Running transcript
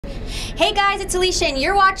Hey guys, it's Alicia and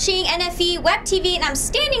you're watching NFE Web TV and I'm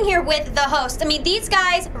standing here with the host. I mean, these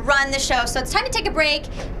guys run the show, so it's time to take a break.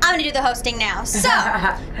 I'm gonna do the hosting now. So,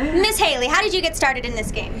 Miss Hayley, how did you get started in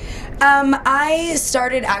this game? I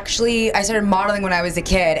started modeling when I was a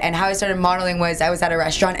kid, and how I started modeling was I was at a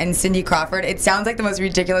restaurant and Cindy Crawford, it sounds like the most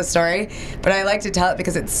ridiculous story, but I like to tell it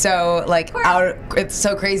because it's so it's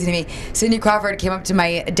so crazy to me. Cindy Crawford came up to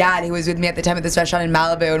my dad, who was with me at the time at this restaurant in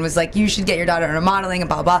Malibu, and was like, you should get your daughter into modeling and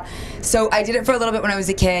blah, blah, blah. So I did it for a little bit when I was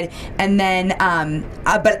a kid, and then,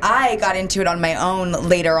 but I got into it on my own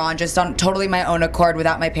later on, just on totally my own accord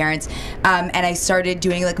without my parents, and I started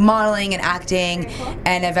doing like modeling and acting,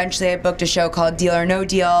 and eventually I booked a show called Deal or No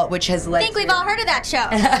Deal, which has led I think we've all heard of that show.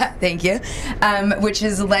 Thank you. Which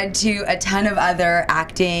has led to a ton of other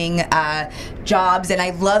acting jobs, and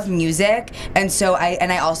I love music, and so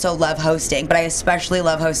I also love hosting, but I especially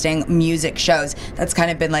love hosting music shows. That's kind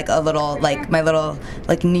of been like a little, like my little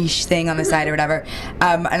like niche thing on the side or whatever.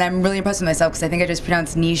 And I'm really impressed with myself because I think I just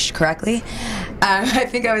pronounced niche correctly. I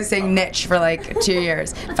think I was saying niche for like 2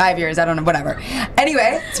 years, 5 years, I don't know, whatever.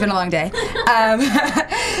 Anyway, it's been a long day.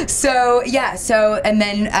 So yeah, so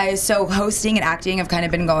hosting and acting have kind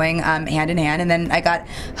of been going hand in hand, and then I got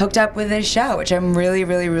hooked up with this show, which I'm really,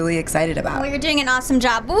 really, really excited about. Well, you're doing an awesome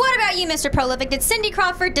job. But what about you, Mr. Prolifik? Did Cindy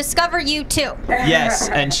Crawford discover you too? Yes,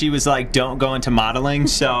 and she was like, don't go into modeling,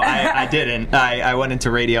 so I didn't. I went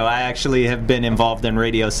into radio. I actually have been involved in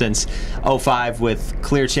radio since '05 with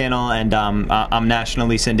Clear Channel, and I'm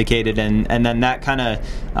nationally syndicated, and then that kind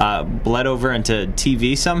of bled over into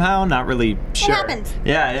TV somehow. Not really sure. It happens.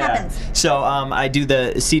 Yeah. So I do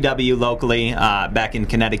the CW locally back in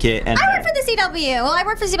Connecticut. And I work for the CW. Well, I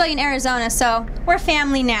work for the CW in Arizona, so we're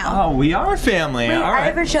family now. Oh, we are family. Wait, all right. I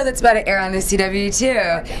have a show that's about to air on the CW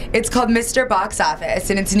too. It's called Mr. Box Office,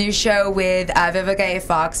 and it's a new show with Vivica A.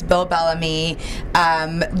 Fox, Bill Bellamy,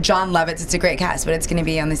 John Lovitz. It's a great cast, but it's going to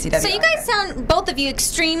be on the CW. So you guys sound, both of you,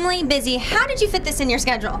 extremely busy. How did you fit this in your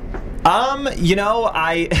schedule? You know,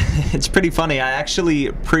 it's pretty funny. I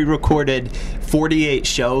actually pre-recorded 48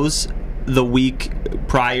 shows the week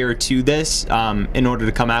prior to this in order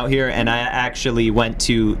to come out here, and I actually went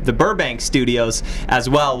to the Burbank studios as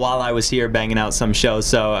well while I was here banging out some shows,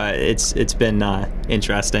 so it's been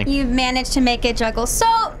interesting. You've managed to make it juggle. So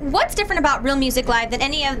what's different about Real Music Live than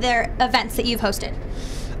any of their events that you've hosted?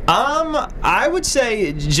 I would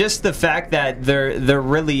say just the fact that they're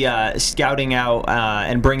really scouting out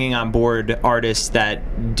and bringing on board artists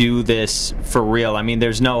that do this for real. I mean,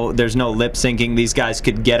 there's no lip syncing. These guys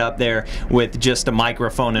could get up there with just a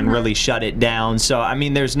microphone and really shut it down. So I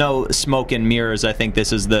mean, there's no smoke and mirrors. I think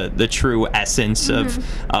this is the true essence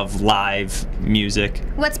of live music.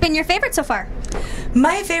 What's been your favorite so far?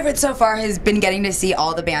 My favorite so far has been getting to see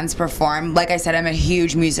all the bands perform. Like I said, I'm a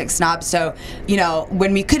huge music snob, so you know,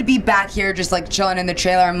 when we could be back here just like chilling in the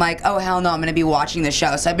trailer, I'm like, oh hell no, I'm gonna be watching the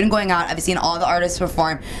show. So I've been going out, I've seen all the artists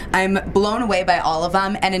perform. I'm blown away by all of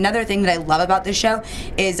them. And another thing that I love about this show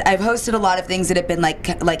is I've hosted a lot of things that have been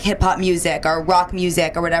like hip hop music or rock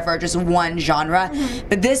music or whatever, just one genre.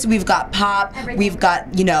 But this, we've got pop, we've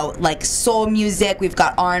got, you know, like soul music, we've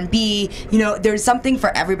got R&B, you know, there's something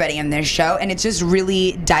for everybody in this show, and it's just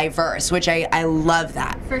really diverse, which I love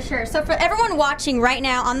that. For sure. So for everyone watching right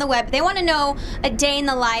now on the web, they want to know a day in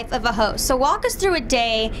the life of a host. So walk us through a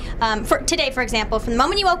day, for today, for example, from the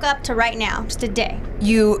moment you woke up to right now, just a day.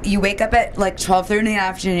 You wake up at like 12:30 in the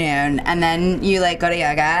afternoon, and then you like go to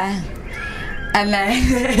yoga. And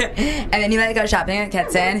then you like go shopping at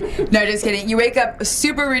Kitson. No, just kidding. You wake up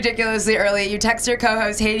super ridiculously early. You text your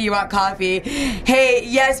co-host, hey, do you want coffee? Hey,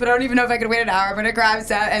 yes, but I don't even know if I could wait an hour. I'm gonna grab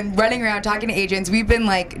some, and running around talking to agents. We've been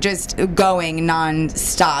like just going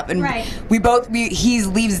non-stop. And he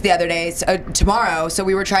leaves the other day, tomorrow, so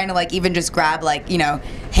we were trying to like even just grab like, you know,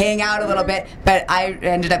 hang out a little bit, but I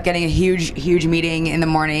ended up getting a huge meeting in the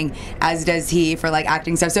morning, as does he, for like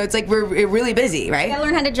acting stuff. So it's like we're really busy, right? You gotta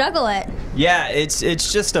learn how to juggle it. Yeah, it's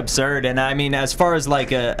just absurd. And I mean, as far as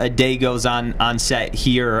like a day goes on set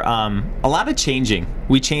here, a lot of changing.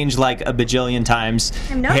 We change like a bajillion times.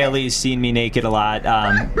 Hayley's seen me naked a lot.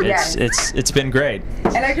 It's been great.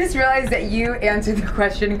 And I just realized that you answered the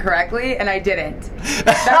question correctly, and I didn't.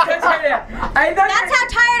 That's how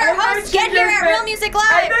tired our hosts get here at Real Music Live.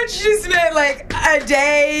 I thought you just meant like a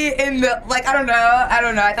day in the, like, I don't know.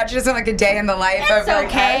 I thought you just meant like a day in the life of like.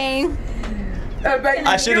 Okay.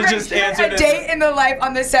 I should have just answered a day in the life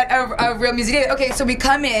on the set of Real Music Live. Okay, so we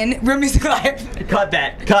come in, Real Music Live. Cut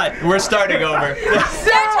that. Cut. We're starting over. They're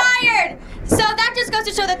tired. So that just goes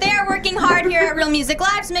to show that they are working hard here at Real Music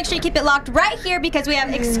Live. So make sure you keep it locked right here because we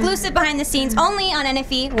have exclusive behind the scenes only on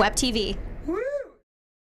NFE Web TV.